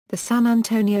The San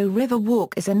Antonio River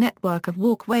Walk is a network of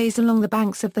walkways along the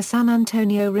banks of the San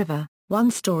Antonio River,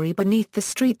 one story beneath the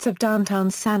streets of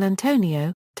downtown San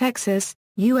Antonio, Texas,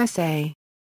 USA.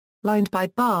 Lined by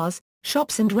bars,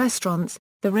 shops and restaurants,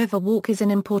 the River Walk is an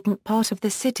important part of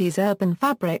the city's urban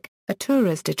fabric, a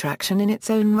tourist attraction in its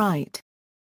own right.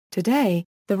 Today,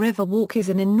 the River Walk is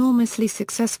an enormously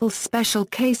successful special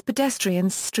case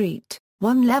pedestrian street,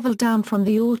 one level down from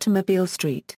the automobile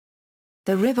street.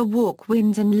 The River Walk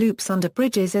winds and loops under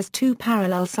bridges as two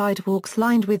parallel sidewalks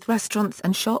lined with restaurants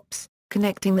and shops,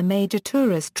 connecting the major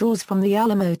tourist draws from the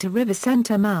Alamo to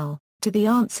Rivercenter Mall, to the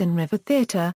Arneson River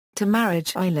Theatre, to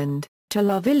Marriage Island, to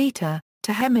La Villita,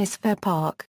 to HemisFair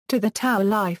Park, to the Tower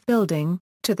Life Building,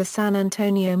 to the San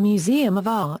Antonio Museum of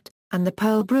Art, and the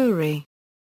Pearl Brewery.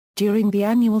 During the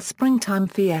annual springtime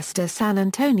Fiesta San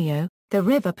Antonio, the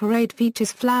river parade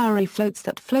features flowery floats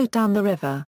that float down the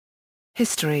river.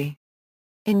 History.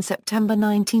 In September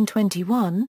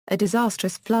 1921, a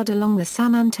disastrous flood along the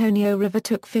San Antonio River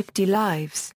took 50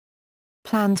 lives.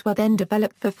 Plans were then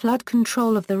developed for flood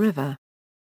control of the river.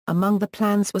 Among the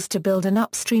plans was to build an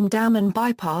upstream dam and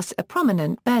bypass a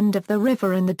prominent bend of the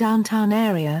river in the downtown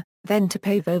area, then to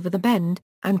pave over the bend,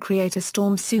 and create a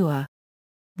storm sewer.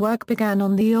 Work began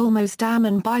on the Almo's Dam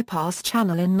and Bypass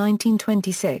Channel in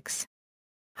 1926.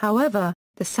 However,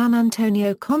 the San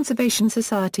Antonio Conservation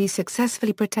Society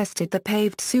successfully protested the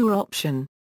paved sewer option.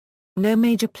 No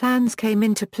major plans came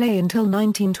into play until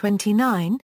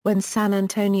 1929, when San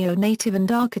Antonio native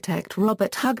and architect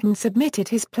Robert Hugman submitted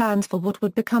his plans for what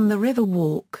would become the River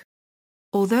Walk.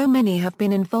 Although many have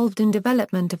been involved in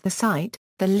development of the site,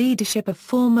 the leadership of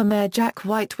former Mayor Jack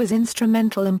White was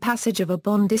instrumental in passage of a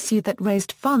bond issue that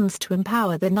raised funds to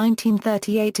empower the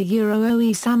 1938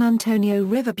 OE San Antonio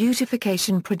River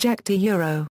Beautification Project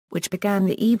which began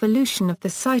the evolution of the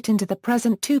site into the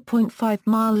present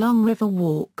 2.5-mile-long River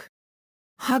Walk.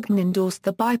 Hugman endorsed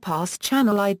the bypass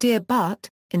channel idea but,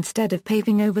 instead of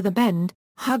paving over the bend,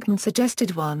 Hugman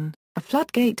suggested 1, a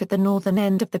floodgate at the northern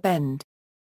end of the bend.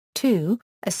 2,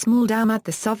 a small dam at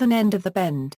the southern end of the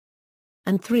bend.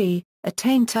 And 3, a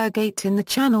tainter gate in the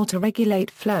channel to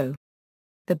regulate flow.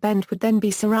 The bend would then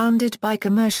be surrounded by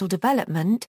commercial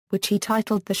development, which he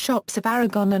titled the Shops of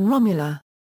Aragon and Romula.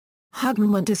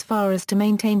 Hugman went as far as to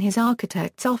maintain his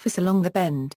architect's office along the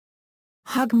bend.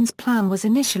 Hugman's plan was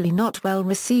initially not well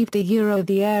received.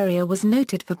 The area was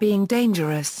noted for being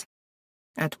dangerous.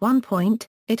 At one point,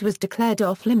 it was declared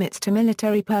off-limits to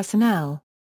military personnel.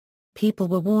 People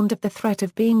were warned of the threat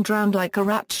of being drowned like a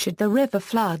rat should the river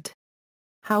flood.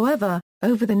 However,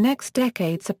 over the next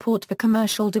decade support for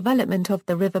commercial development of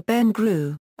the river bend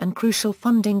grew, and crucial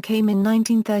funding came in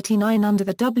 1939 under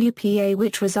the WPA,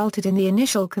 which resulted in the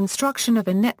initial construction of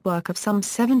a network of some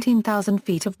 17,000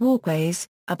 feet of walkways,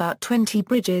 about 20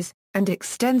 bridges, and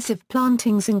extensive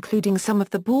plantings including some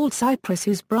of the bald cypress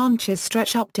whose branches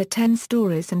stretch up to 10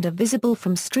 stories and are visible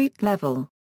from street level.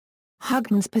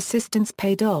 Hugman's persistence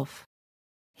paid off.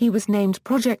 He was named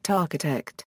project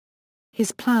architect.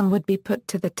 His plan would be put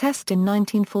to the test in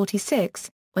 1946,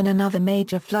 when another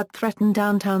major flood threatened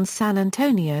downtown San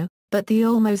Antonio, but the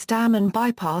Almo's Dam and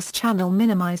Bypass Channel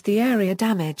minimized the area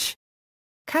damage.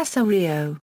 Casa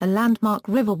Rio, a landmark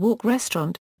Riverwalk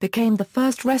restaurant, became the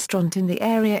first restaurant in the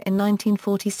area in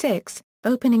 1946,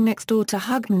 opening next door to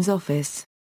Hugman's office.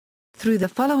 Through the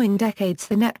following decades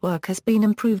the network has been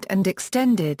improved and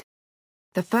extended.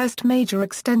 The first major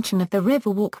extension of the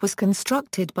Riverwalk was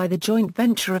constructed by the joint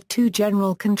venture of two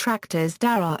general contractors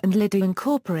Dara and Lido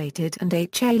Incorporated and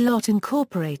H.A. Lott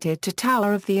Incorporated to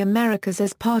Tower of the Americas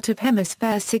as part of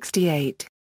HemisFair 68.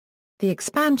 The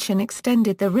expansion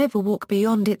extended the Riverwalk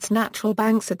beyond its natural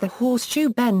banks at the Horseshoe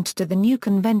Bend to the new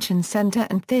Convention Center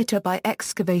and Theater by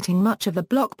excavating much of the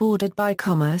block bordered by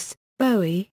Commerce,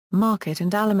 Bowie, Market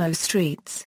and Alamo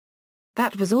streets.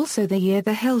 That was also the year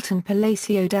the Hilton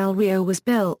Palacio del Rio was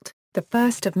built, the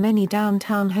first of many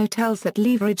downtown hotels that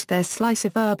leveraged their slice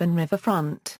of urban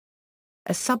riverfront.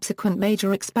 A subsequent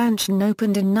major expansion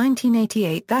opened in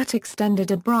 1988 that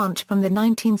extended a branch from the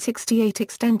 1968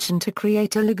 extension to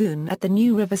create a lagoon at the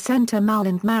new Rivercenter Mall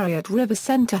and Marriott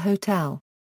Rivercenter Hotel.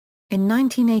 In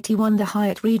 1981 the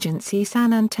Hyatt Regency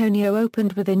San Antonio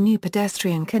opened with a new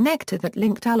pedestrian connector that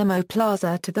linked Alamo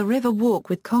Plaza to the River Walk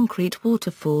with concrete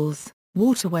waterfalls,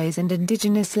 waterways and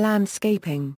indigenous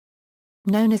landscaping.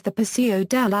 Known as the Paseo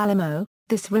del Alamo,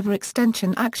 this river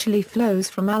extension actually flows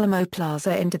from Alamo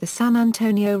Plaza into the San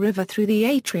Antonio River through the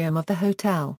atrium of the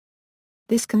hotel.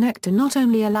 This connector not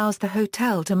only allows the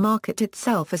hotel to market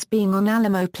itself as being on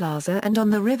Alamo Plaza and on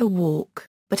the River Walk,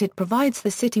 but it provides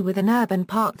the city with an urban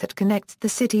park that connects the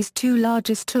city's two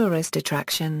largest tourist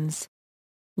attractions.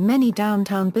 Many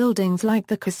downtown buildings like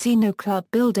the Casino Club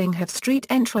building have street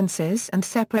entrances and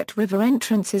separate river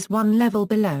entrances one level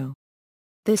below.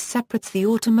 This separates the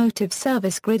automotive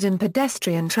service grid and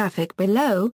pedestrian traffic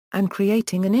below, and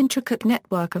creating an intricate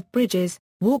network of bridges,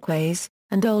 walkways,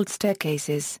 and old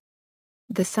staircases.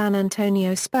 The San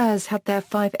Antonio Spurs had their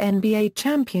 5 NBA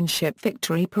championship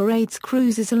victory parades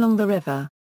cruises along the river.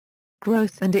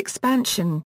 Growth and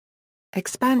expansion.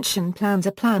 Expansion plans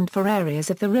are planned for areas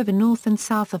of the river north and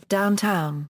south of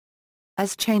downtown.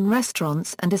 As chain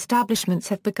restaurants and establishments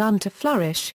have begun to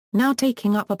flourish, now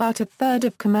taking up about a third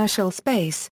of commercial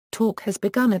space, talk has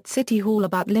begun at City Hall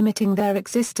about limiting their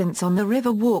existence on the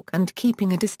River Walk and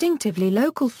keeping a distinctively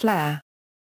local flair.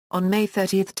 On May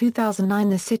 30, 2009,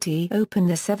 the city opened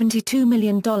the $72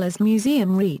 million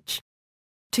Museum Reach.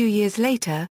 2 years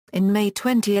later, in May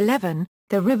 2011,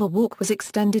 the Riverwalk was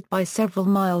extended by several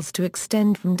miles to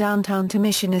extend from downtown to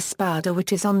Mission Espada,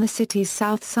 which is on the city's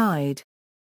south side.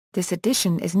 This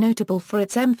addition is notable for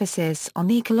its emphasis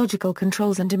on ecological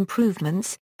controls and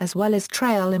improvements, as well as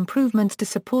trail improvements to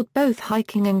support both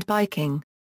hiking and biking.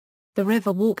 The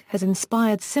Riverwalk has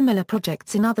inspired similar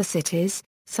projects in other cities,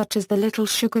 such as the Little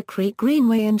Sugar Creek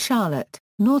Greenway in Charlotte,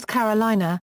 North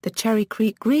Carolina, the Cherry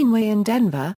Creek Greenway in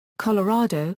Denver,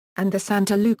 Colorado, and the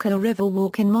Santa Lucia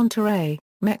Riverwalk in Monterrey,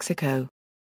 Mexico.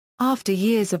 After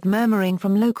years of murmuring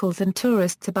from locals and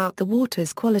tourists about the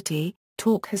water's quality,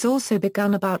 talk has also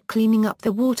begun about cleaning up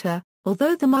the water,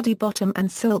 although the muddy bottom and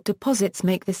silt deposits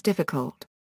make this difficult.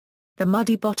 The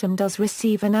muddy bottom does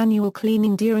receive an annual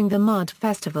cleaning during the Mud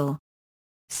Festival.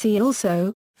 See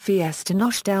also, Fiesta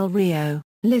Noche del Rio,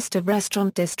 list of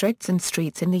restaurant districts and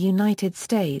streets in the United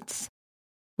States.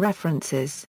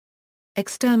 References.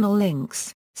 External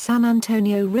links. San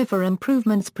Antonio River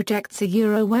Improvements projects a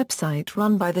Euro website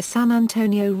run by the San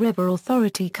Antonio River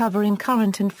Authority covering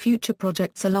current and future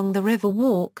projects along the River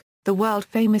Walk, the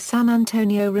world-famous San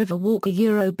Antonio River Walk, a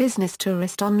Euro business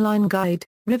tourist online guide,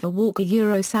 River Walk, a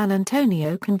Euro San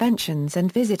Antonio Conventions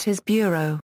and Visitors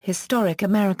Bureau, Historic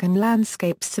American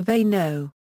Landscapes Survey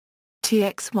No.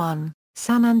 TX1,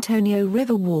 San Antonio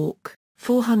River Walk,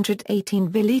 418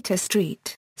 Villita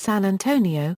Street, San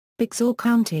Antonio, Bixar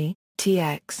County,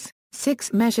 TX,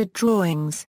 6 measured drawings,